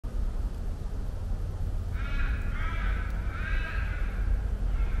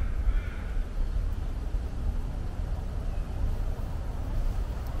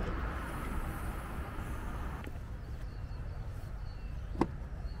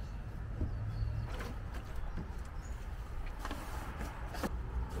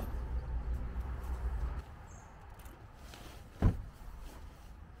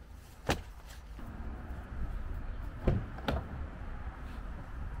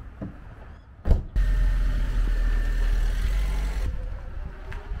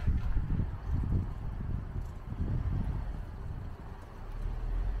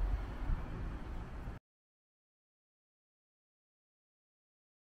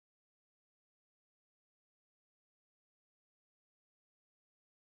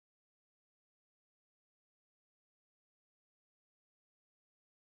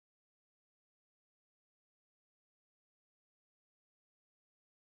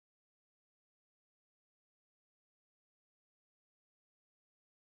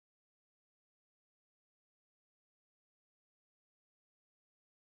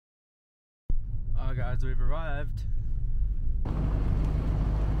guys, we've arrived.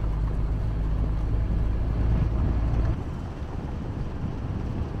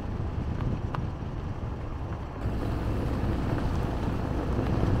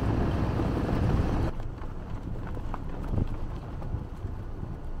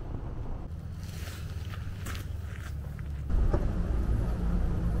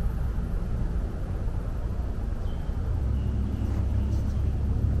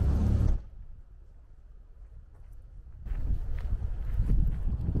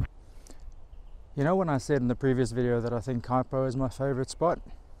 You know when I said in the previous video that I think Ciao is my favorite spot?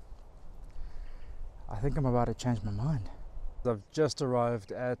 I think I'm about to change my mind. I've just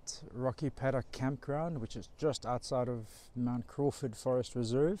arrived at Rocky Paddock Campground, which is just outside of Mount Crawford Forest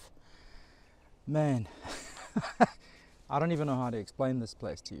Reserve. Man, I don't even know how to explain this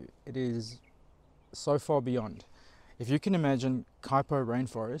place to you. It is so far beyond. If you can imagine Ciao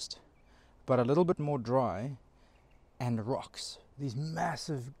rainforest, but a little bit more dry, and rocks. These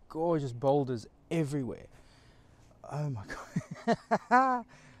massive, gorgeous boulders everywhere. Oh my God.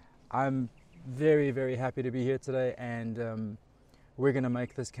 I'm very, very happy to be here today, and we're gonna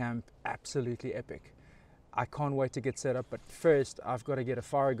make this camp absolutely epic. I can't wait to get set up, but first I've got to get a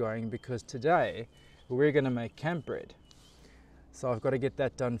fire going because today we're gonna make camp bread. So I've got to get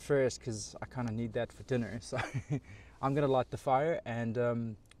that done first because I kind of need that for dinner. So I'm gonna light the fire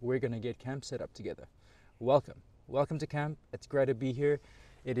and we're gonna get camp set up together. Welcome to camp. It's great to be here.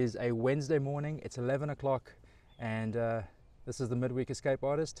 It is a Wednesday morning. It's 11 o'clock and this is the Midweek Escape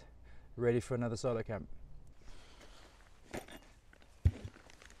Artist, ready for another solo camp.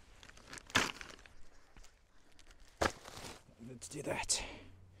 Let's do that.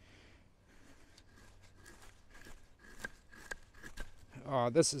 Oh,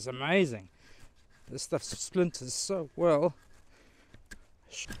 this is amazing. This stuff splinters so well.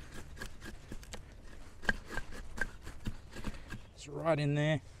 It's right in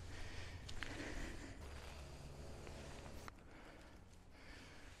there.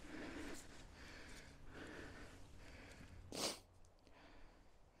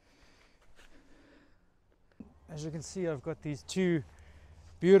 As you can see, I've got these two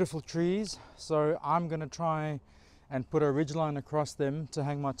beautiful trees, so I'm going to try and put a ridgeline across them to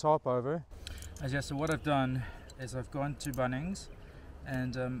hang my tarp over. So what I've done is I've gone to Bunnings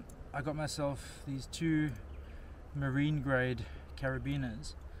and I got myself these two marine grade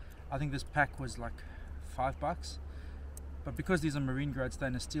carabiners. I think this pack was like $5, but because these are marine grade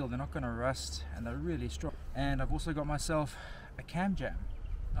stainless steel, they're not going to rust and they're really strong. And I've also got myself a cam jam.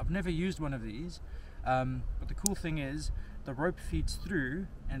 I've never used one of these, but the cool thing is the rope feeds through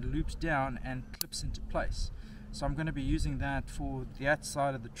and loops down and clips into place. So I'm going to be using that for that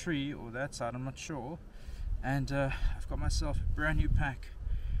side of the tree, or that side, I'm not sure. And I've got myself a brand new pack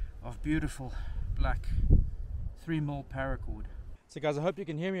of beautiful black 3mm paracord. So guys, I hope you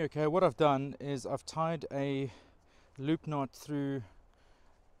can hear me okay. What I've done is I've tied a loop knot through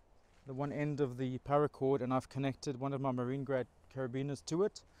the one end of the paracord and I've connected one of my marine grade carabiners to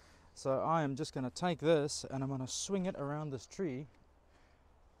it. So I am just going to take this and I'm going to swing it around this tree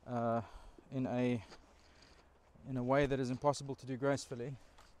in a way that is impossible to do gracefully.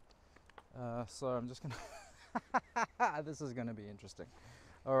 So I'm just going to this is going to be interesting.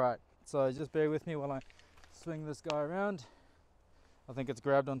 Alright, so just bear with me while I swing this guy around. I think it's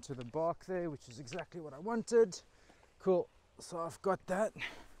grabbed onto the bark there, which is exactly what I wanted. Cool, so I've got that.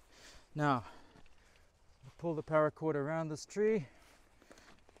 Now, pull the paracord around this tree,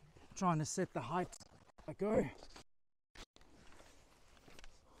 trying to set the height I go.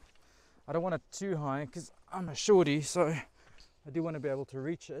 I don't want it too high because I'm a shorty, so I do want to be able to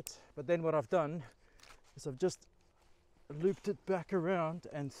reach it. But then what I've done is I've just looped it back around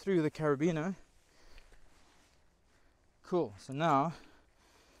and through the carabiner. Cool, so now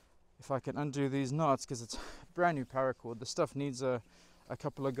if I can undo these knots, because it's brand new paracord, the stuff needs a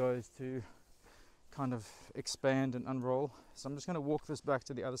couple of goes to kind of expand and unroll. So I'm just going to walk this back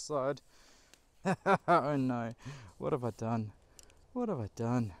to the other side. Oh no, what have I done? What have I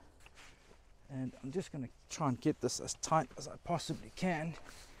done? And I'm just going to try and get this as tight as I possibly can.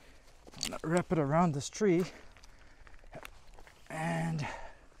 I'm going to wrap it around this tree. And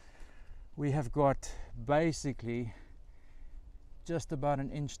we have got basically just about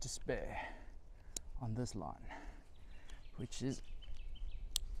an inch to spare on this line, which is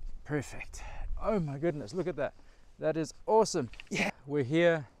perfect. Oh my goodness, look at that. That is awesome. Yeah, we're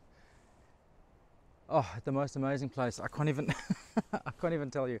here. Oh, at the most amazing place. I can't even I can't even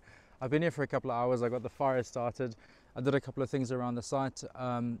tell you. I've been here for a couple of hours. I got the fire started. I did a couple of things around the site.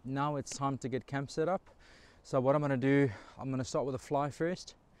 Now it's time to get camp set up. So what I'm going to do, I'm going to start with a fly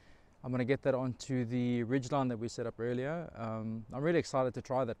first. I'm going to get that onto the ridgeline that we set up earlier. I'm really excited to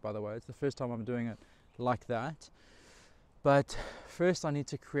try that, by the way. It's the first time I'm doing it like that. But first I need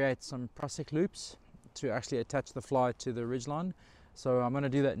to create some prusik loops to actually attach the fly to the ridgeline. So I'm going to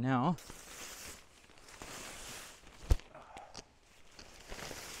do that now.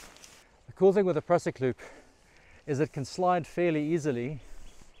 The cool thing with a prusik loop is it can slide fairly easily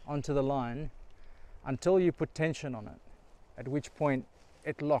onto the line until you put tension on it, at which point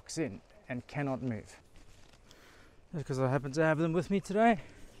it locks in and cannot move. Just because I happen to have them with me today.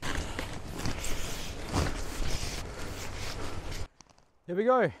 Here we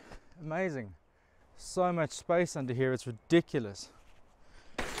go. Amazing. So much space under here, it's ridiculous.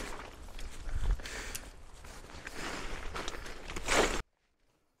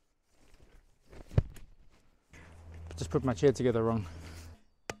 Just put my chair together wrong.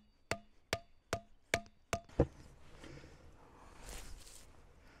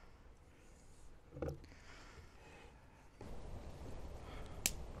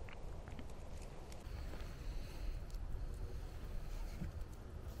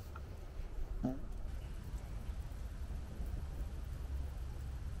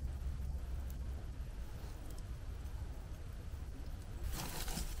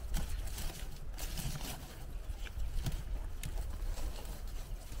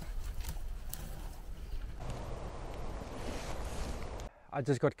 I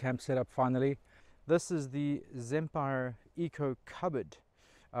just got camp set up finally. This is the Zempire Eco Cupboard.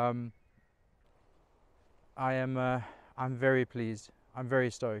 I'm very pleased. I'm very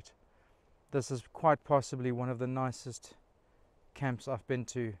stoked. This is quite possibly one of the nicest camps I've been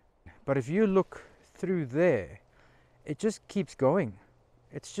to. But if you look through there, it just keeps going.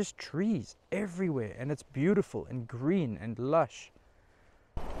 It's just trees everywhere, and it's beautiful and green and lush.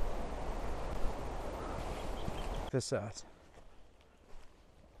 Check this out.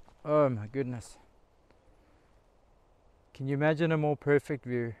 Oh my goodness. Can you imagine a more perfect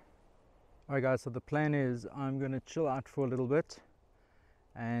view? Alright guys, so the plan is I'm going to chill out for a little bit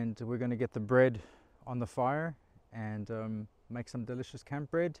and we're going to get the bread on the fire and make some delicious camp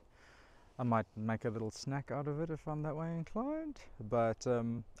bread. I might make a little snack out of it if I'm that way inclined, but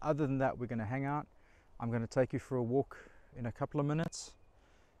other than that we're going to hang out. I'm going to take you for a walk in a couple of minutes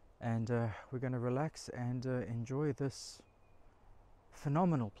and we're going to relax and enjoy this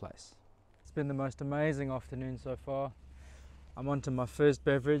phenomenal place. It's been the most amazing afternoon so far. I'm on to my first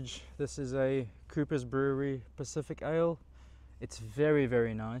beverage. This is a Cooper's Brewery Pacific Ale. It's very,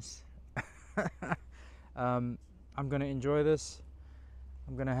 very nice. I'm going to enjoy this.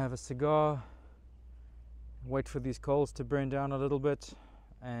 I'm going to have a cigar, wait for these coals to burn down a little bit,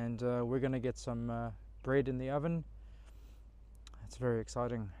 and we're going to get some bread in the oven. It's very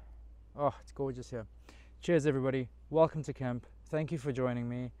exciting. Oh, it's gorgeous here. Cheers everybody. Welcome to camp. Thank you for joining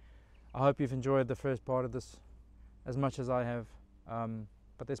me. I hope you've enjoyed the first part of this as much as I have,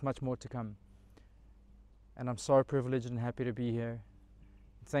 but there's much more to come. And I'm so privileged and happy to be here.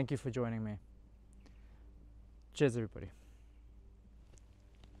 Thank you for joining me. Cheers everybody.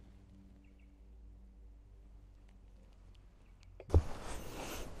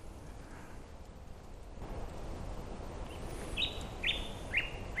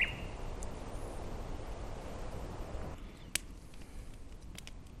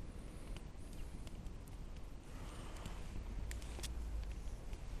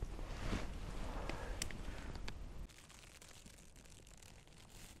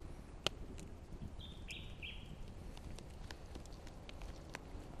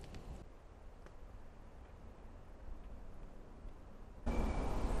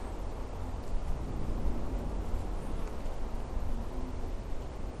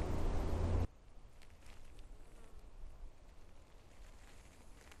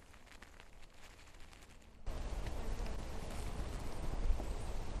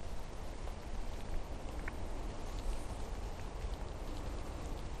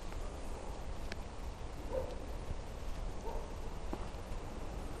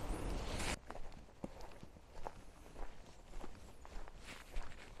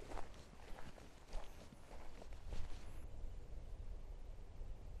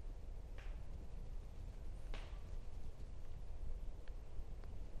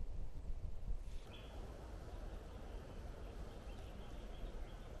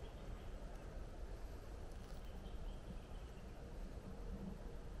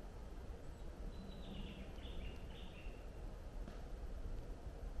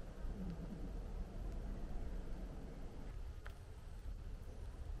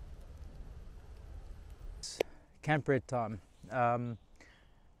 Camp bread time.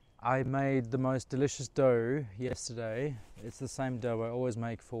 I made the most delicious dough yesterday. It's the same dough I always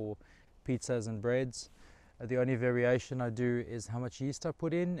make for pizzas and breads. The only variation I do is how much yeast I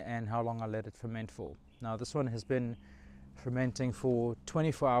put in and how long I let it ferment for. Now this one has been fermenting for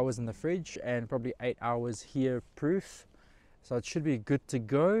 24 hours in the fridge and probably 8 hours here proof. So it should be good to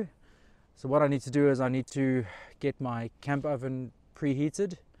go. So what I need to do is I need to get my camp oven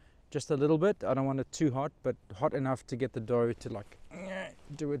preheated just a little bit. I don't want it too hot, but hot enough to get the dough to like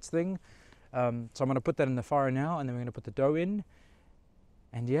do its thing. So I'm going to put that in the fire now, and then we're going to put the dough in,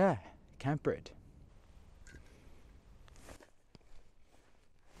 and yeah, camp bread.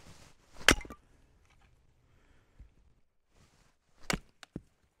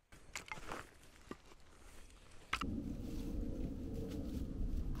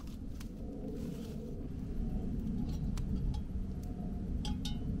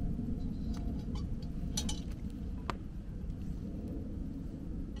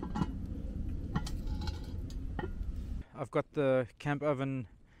 I've got the camp oven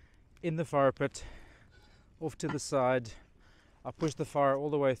in the fire pit, off to the side. I push the fire all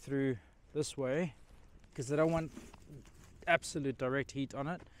the way through this way because I don't want absolute direct heat on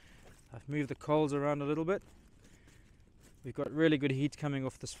it. I've moved the coals around a little bit. We've got really good heat coming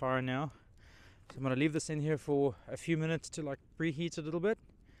off this fire now. So I'm going to leave this in here for a few minutes to like preheat a little bit,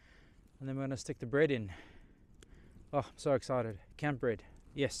 and then we're going to stick the bread in. Oh, I'm so excited. Camp bread.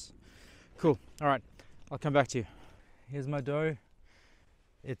 Yes. Cool. All right. I'll come back to you. Here's my dough.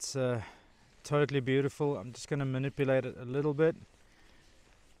 It's totally beautiful. I'm just going to manipulate it a little bit.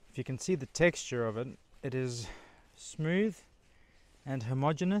 If you can see the texture of it, it is smooth and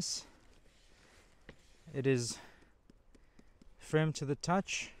homogeneous. It is firm to the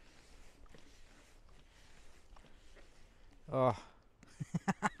touch. Oh,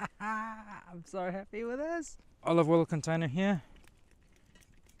 I'm so happy with this. Olive oil container here.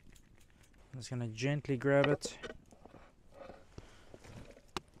 I'm just going to gently grab it.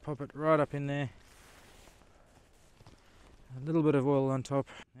 Pop it right up in there. A little bit of oil on top.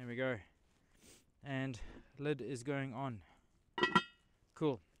 There we go. And lid is going on.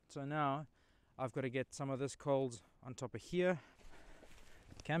 Cool. So now I've got to get some of this coals on top of here.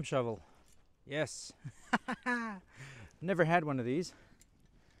 Camp shovel. Yes. Never had one of these.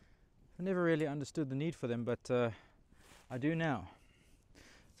 I never really understood the need for them, but I do now.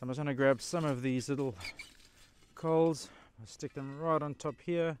 So I'm just going to grab some of these little coals. I'll stick them right on top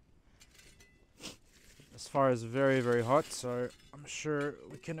here. This fire is very, very hot, so I'm sure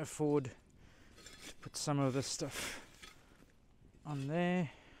we can afford to put some of this stuff on there.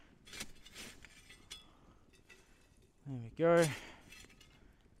 There we go.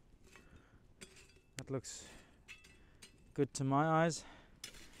 That looks good to my eyes.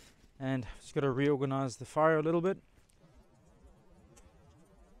 And I've just got to reorganize the fire a little bit.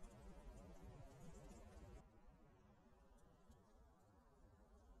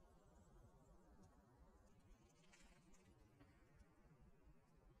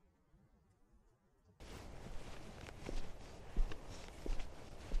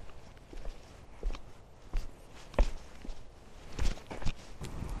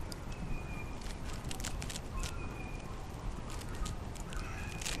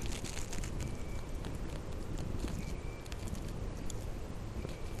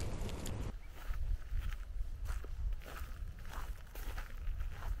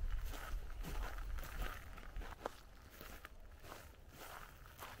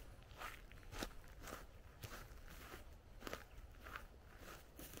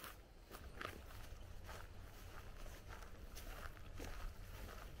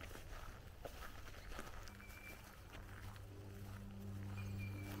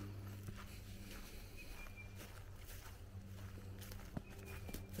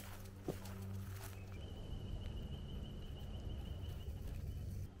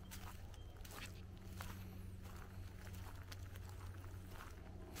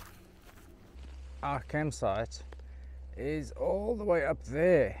 Our campsite is all the way up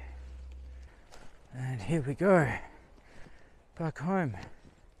there, and here we go, back home.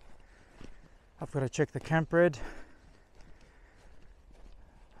 I've got to check the camp bread.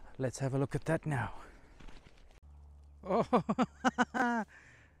 Let's have a look at that now. Oh,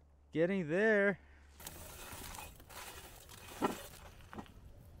 getting there.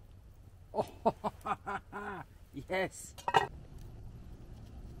 Oh, yes.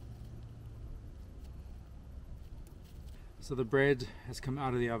 So the bread has come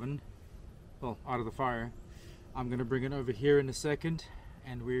out of the oven, well, out of the fire. I'm going to bring it over here in a second,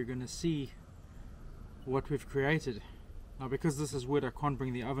 and we're going to see what we've created. Now because this is wood, I can't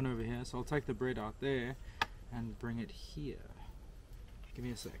bring the oven over here, so I'll take the bread out there and bring it here. Give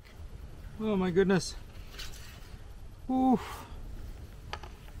me a sec. Oh my goodness. Ooh.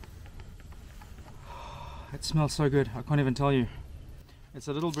 It smells so good. I can't even tell you. It's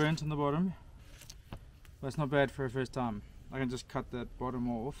a little burnt on the bottom, but it's not bad for a first time. I can just cut that bottom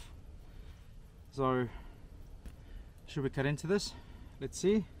off. So, should we cut into this? Let's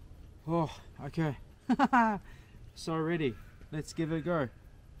see. Oh, okay. So ready. Let's give it a go.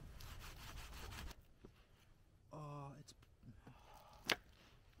 Oh, it's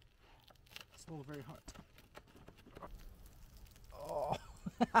still very hot. Oh.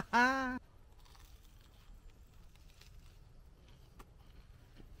 I'm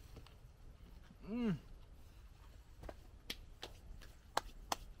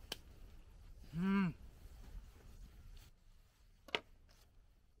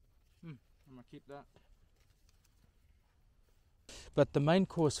gonna keep that. But the main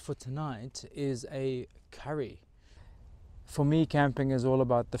course for tonight is a curry. For me, camping is all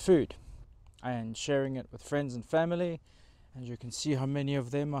about the food and sharing it with friends and family, and you can see how many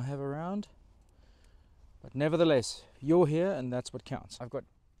of them I have around. But nevertheless, you're here and that's what counts. I've got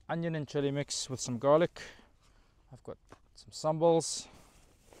onion and chili mix with some garlic. I've got some sambals.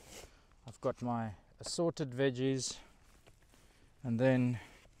 I've got my assorted veggies, and then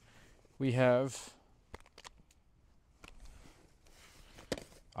we have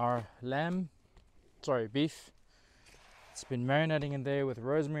our beef. It's been marinating in there with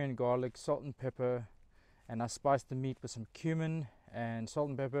rosemary and garlic, salt and pepper, and I spiced the meat with some cumin and salt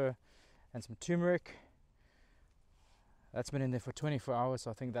and pepper and some turmeric. That's been in there for 24 hours,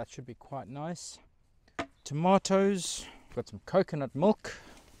 so I think that should be quite nice. Tomatoes, got some coconut milk.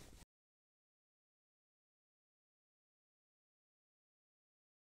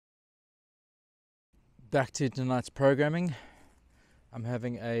 Back to tonight's programming. I'm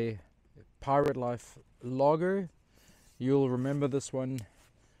having a Pirate Life lager. You'll remember this one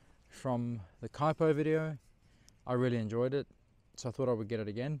from the Kaipo video. I really enjoyed it, so I thought I would get it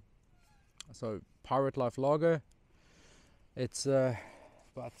again. So Pirate Life lager. It's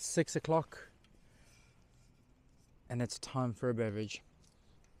about 6 o'clock and it's time for a beverage.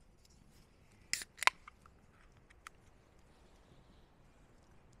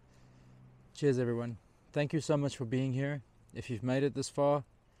 Cheers everyone. Thank you so much for being here. If you've made it this far,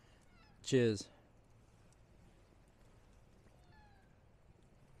 cheers.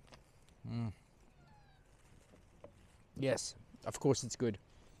 Yes, of course it's good.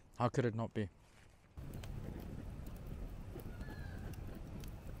 How could it not be?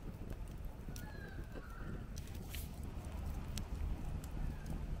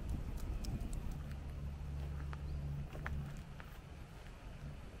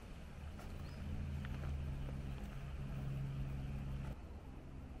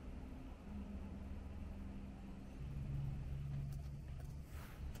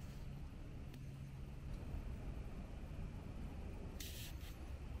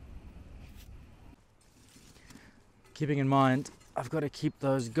 Keeping in mind, I've got to keep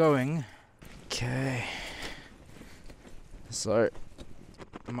those going. Okay. So,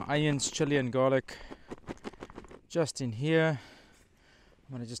 my onions, chili and garlic just in here.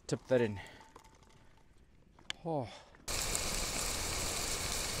 I'm going to just tip that in. Oh.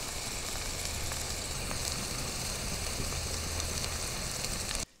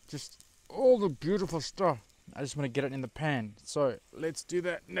 Just all the beautiful stuff. I just want to get it in the pan. So, let's do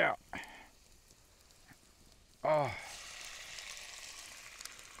that now. Oh.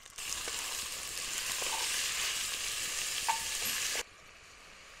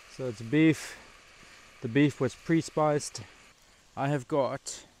 So it's beef. The beef was pre-spiced. I have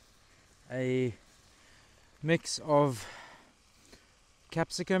got a mix of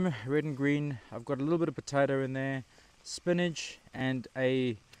capsicum, red and green. I've got a little bit of potato in there, spinach, and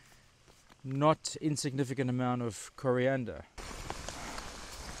a not insignificant amount of coriander.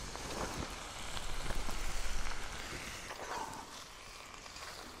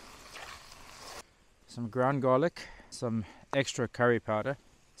 Some ground garlic, some extra curry powder,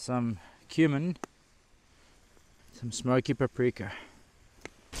 some cumin, some smoky paprika.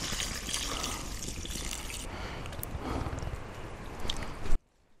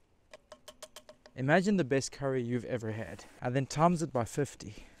 Imagine the best curry you've ever had, and then times it by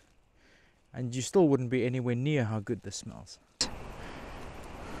 50, and you still wouldn't be anywhere near how good this smells.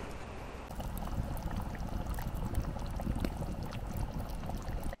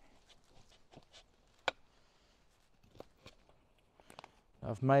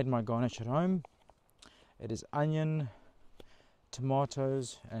 I've made my garnish at home. It is onion,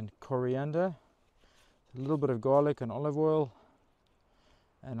 tomatoes and coriander, a little bit of garlic and olive oil,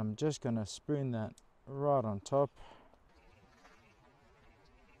 and I'm just going to spoon that right on top.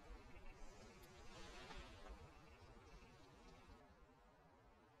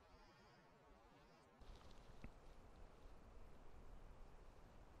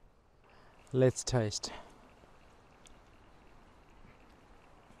 Let's taste.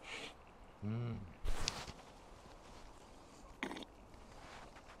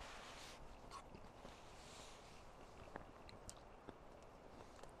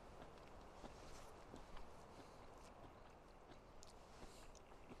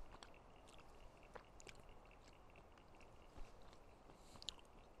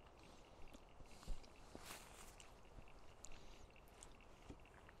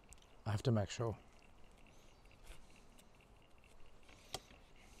 I have to make sure.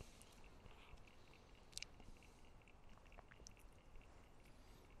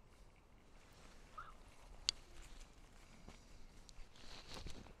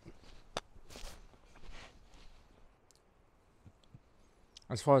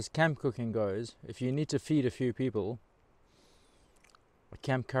 As far as camp cooking goes, if you need to feed a few people, a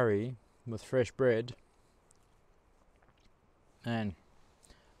camp curry with fresh bread, man,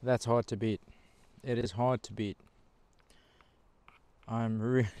 that's hard to beat. It is hard to beat. I'm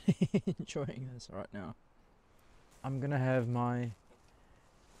really enjoying this right now. I'm gonna have my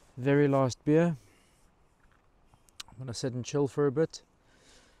very last beer. I'm gonna sit and chill for a bit,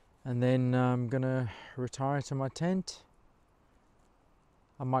 and then I'm gonna retire to my tent.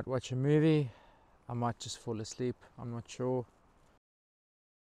 I might watch a movie, I might just fall asleep, I'm not sure.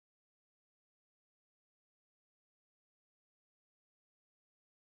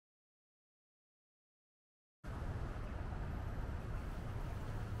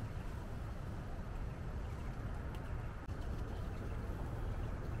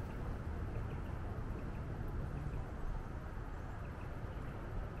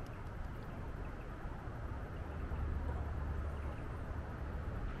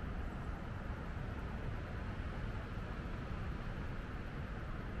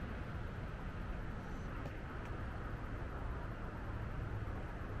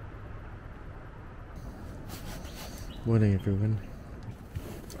 Morning everyone.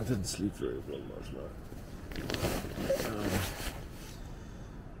 I didn't sleep very well last night.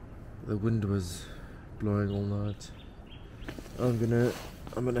 The wind was blowing all night. I'm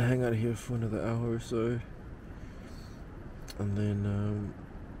gonna hang out here for another hour or so, and then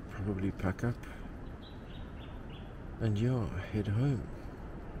probably pack up and yeah, head home.